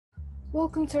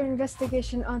Welcome to our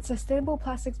investigation on sustainable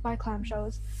plastics by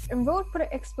clamshells, enrolled for the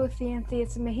Expo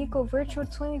Theantheus Mexico Virtual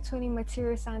 2020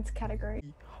 Material Science category.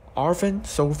 Arvin,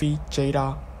 Sophie,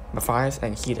 Jada, Matthias,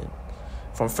 and Heaton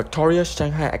from Victoria's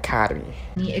Shanghai Academy.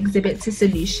 Exhibit to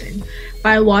solution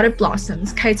by water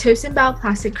blossoms, Chitosan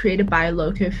Bioplastic created by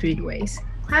local food waste,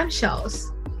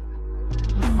 clamshells.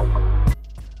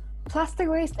 Plastic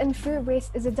waste and food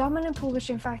waste is a dominant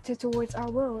pollution factor towards our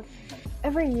world.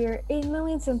 Every year, 8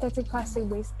 million synthetic plastic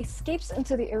waste escapes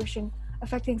into the ocean,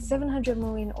 affecting 700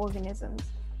 million organisms.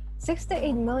 6 to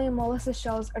 8 million mollusc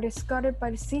shells are discarded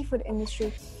by the seafood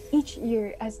industry each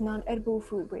year as non-edible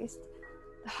food waste.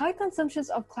 The high consumption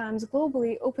of clams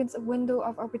globally opens a window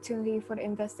of opportunity for the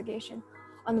investigation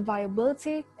on the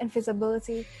viability and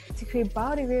feasibility to create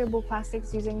biodegradable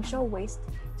plastics using shell waste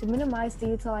to minimize the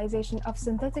utilization of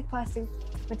synthetic plastic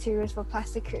materials for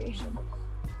plastic creation.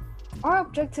 Our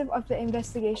objective of the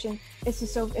investigation is to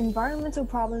solve environmental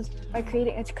problems by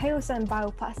creating a Chitosan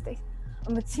Bioplastic,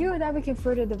 a material that we can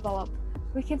further develop.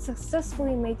 We can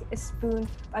successfully make a spoon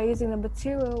by using the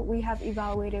material we have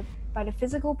evaluated by the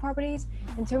physical properties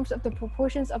in terms of the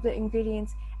proportions of the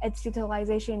ingredients, its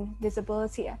utilization,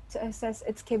 visibility to assess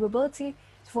its capability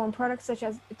to form products such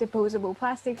as disposable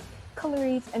plastics,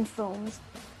 cutlery, and foams.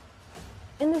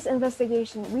 In this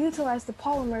investigation, we utilized the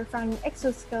polymer found in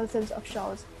exoskeletons of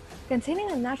shells, containing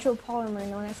a natural polymer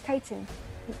known as chitin,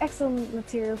 an excellent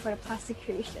material for the plastic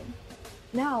creation.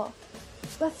 Now,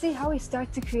 let's see how we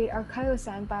start to create our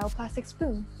Chitosan Bioplastic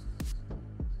spoon.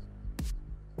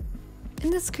 In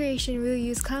this creation, we will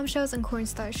use clamshells and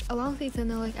cornstarch, along with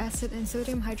ethanolic acid and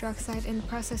sodium hydroxide in the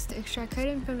process to extract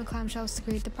chitin from the clamshells to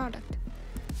create the product.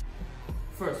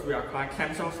 First, we apply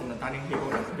clamshells from the dining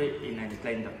table and put it in a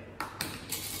blender.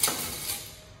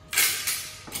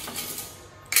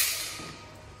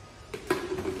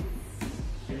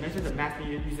 We measure the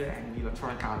material used and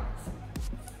electronic balance.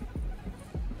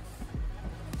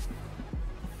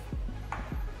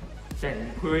 Then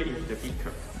we pour it into the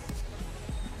beaker.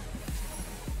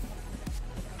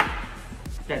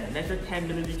 Then measure 10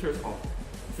 milliliters of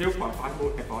 0.5 mol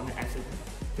carbonic acid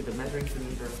to the measuring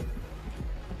cylinder.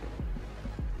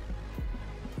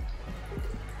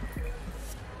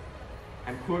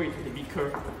 And pour it into the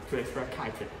beaker to extract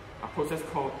chitin, a process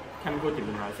called chemical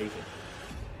demineralization.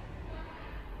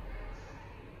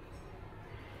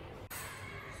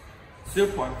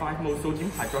 .5 mol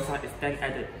sodium hydroxide is then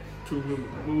added to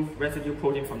remove residue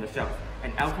protein from the shells,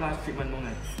 an alkalized treatment known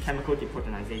as chemical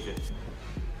deproteinization.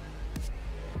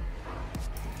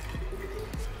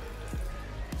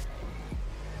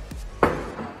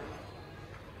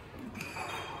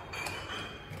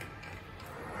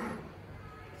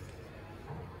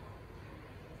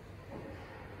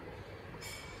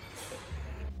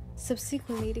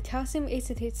 Subsequently, the calcium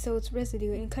acetate salt's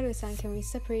residue in Chitosan can be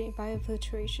separated via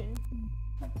filtration.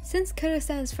 Since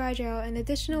Chitosan is fragile, an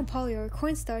additional poly or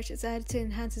cornstarch is added to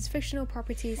enhance its frictional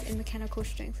properties and mechanical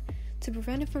strength to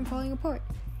prevent it from falling apart,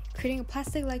 creating a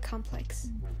plastic-like complex.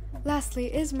 Lastly,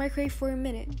 it is microwaved for a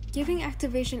minute, giving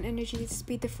activation energy to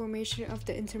speed the formation of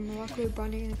the intermolecular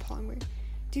bonding in the polymer.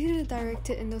 Due to the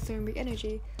directed endothermic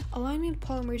energy, allowing the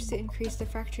polymers to increase the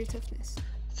fracture toughness.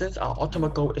 Since our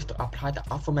ultimate goal is to apply the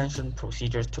aforementioned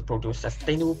procedures to produce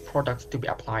sustainable products to be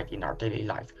applied in our daily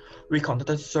life, we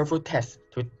conducted several tests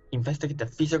to investigate the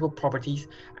physical properties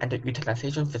and the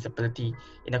utilization feasibility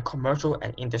in a commercial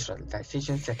and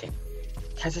industrialization setting.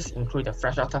 Tests include the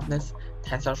fracture toughness,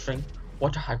 tensile strength,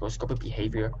 water hygroscopic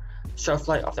behavior, shelf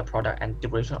life of the product and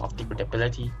duration of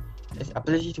degradability, its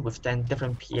ability to withstand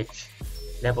different pH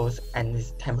levels, and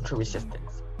its temperature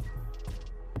resistance.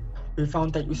 We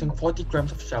found that using 40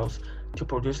 grams of shells to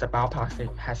produce the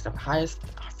bioplastic has the highest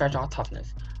fragile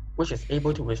toughness, which is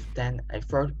able to withstand a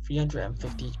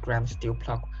 350 gram steel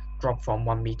plug drop from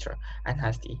 1 meter and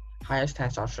has the highest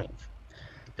tensile strength.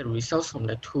 The results from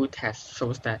the two tests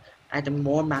shows that adding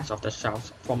more mass of the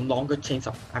shells form longer chains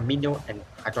of amino and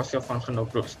hydroxyl functional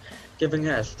groups, giving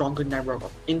it a stronger network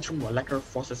of intermolecular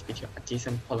forces between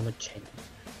adjacent polymer chains.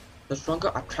 The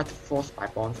stronger attractive force by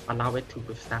bonds allow it to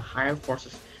withstand higher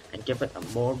forces and give it a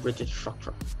more rigid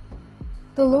structure.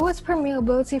 The lowest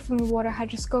permeability from the water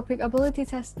hygroscopic ability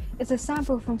test is a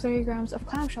sample from 30 grams of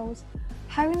clamshells.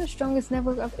 Having the strongest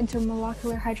network of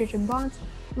intermolecular hydrogen bonds,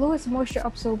 lowest moisture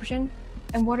absorption,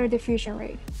 and water diffusion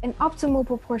rate, an optimal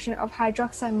proportion of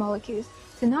hydroxide molecules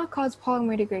to not cause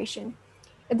polymer degradation.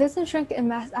 It doesn't shrink in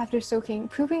mass after soaking,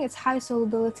 proving its high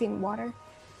solubility in water.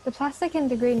 The plastic can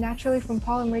degrade naturally from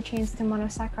polymer chains to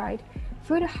monosaccharide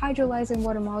through the hydrolyzing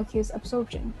water molecules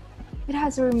absorption. It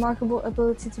has a remarkable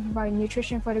ability to provide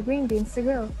nutrition for the green beans to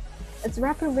grow. Its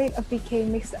rapid rate of decay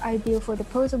makes it ideal for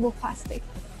disposable plastic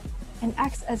and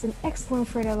acts as an excellent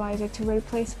fertilizer to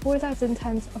replace 4,000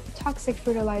 tons of toxic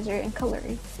fertilizer and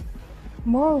coloring.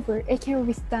 Moreover, it can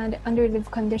withstand underlive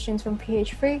conditions from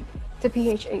pH 3 to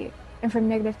pH 8 and from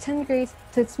negative 10 degrees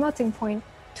to its melting point,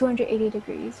 280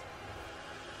 degrees.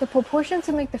 The proportion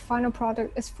to make the final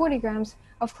product is 40 grams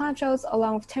of clamshells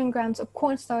along with 10 grams of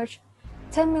cornstarch,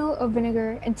 10 ml of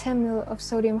vinegar, and 10 ml of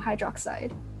sodium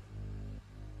hydroxide.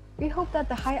 We hope that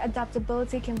the high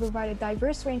adaptability can provide a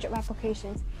diverse range of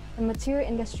applications in the material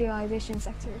industrialization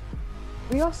sector.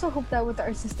 We also hope that with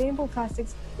our sustainable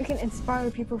plastics, we can inspire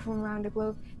people from around the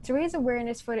globe to raise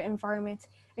awareness for the environment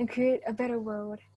and create a better world.